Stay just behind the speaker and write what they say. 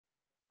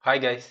Hi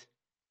guys,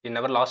 in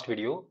our last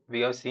video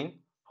we have seen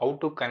how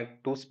to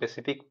connect two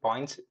specific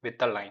points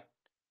with a line.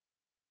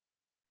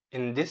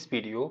 In this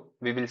video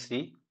we will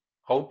see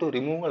how to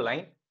remove a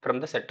line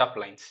from the set of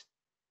lines.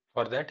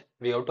 For that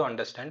we have to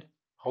understand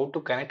how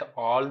to connect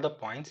all the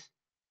points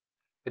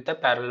with the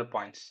parallel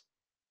points.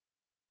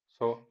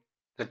 So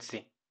let's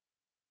see.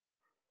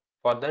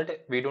 For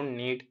that we don't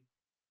need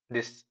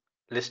this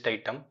list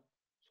item,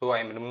 so I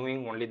am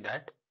removing only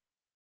that.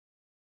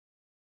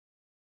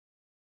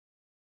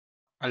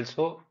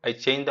 Also I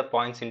change the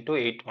points into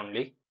 8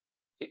 only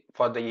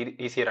for the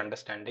easier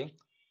understanding.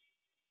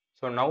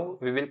 So now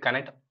we will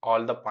connect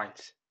all the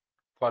points.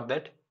 For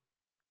that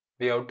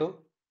we have to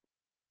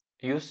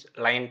use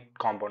line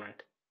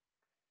component.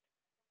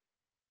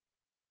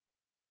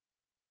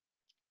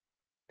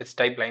 Let's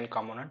type line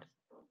component,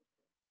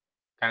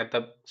 connect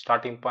the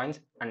starting points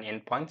and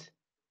end points.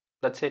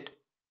 That's it.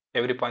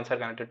 Every points are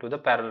connected to the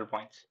parallel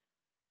points.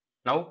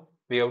 Now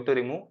we have to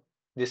remove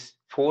this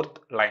fourth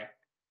line.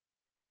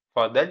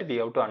 For that we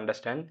have to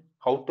understand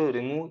how to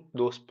remove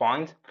those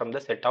points from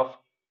the set of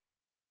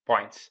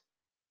points.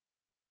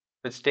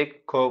 Let's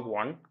take curve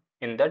 1.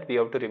 In that we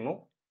have to remove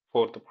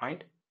fourth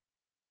point.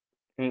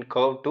 In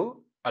curve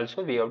 2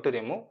 also we have to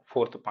remove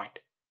fourth point.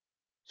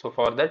 So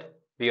for that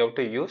we have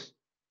to use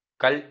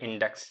Cull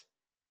Index.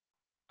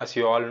 As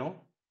you all know,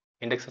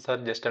 indexes are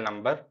just a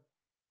number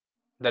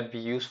that we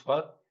use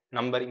for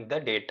numbering the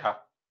data.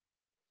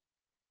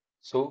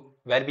 So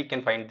where we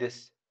can find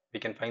this? We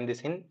can find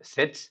this in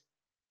sets,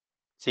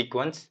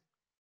 sequence,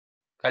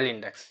 Cull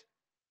Index.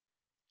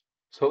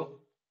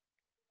 So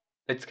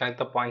let's connect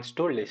the points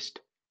to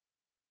list.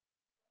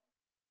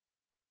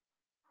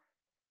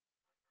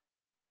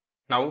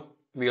 Now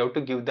we have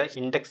to give the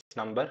index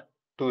number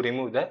to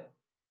remove the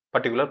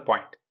particular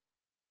point.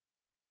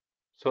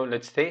 So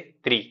let's say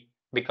 3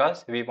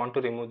 because we want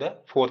to remove the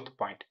fourth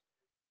point.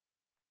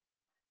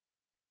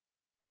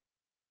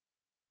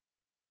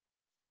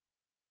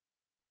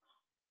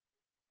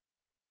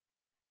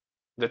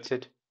 That's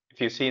it. If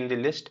you see in the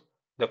list,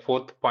 the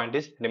fourth point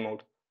is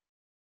removed.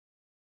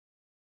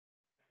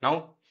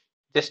 Now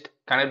just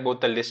connect both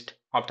the list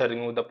after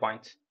remove the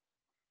points.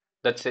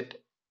 That's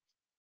it.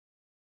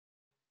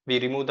 We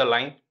remove the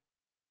line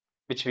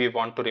which we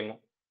want to remove.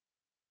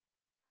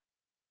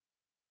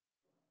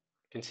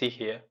 You can see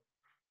here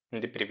in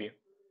the preview.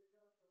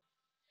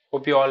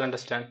 Hope you all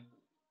understand.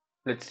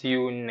 Let's see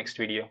you in next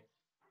video.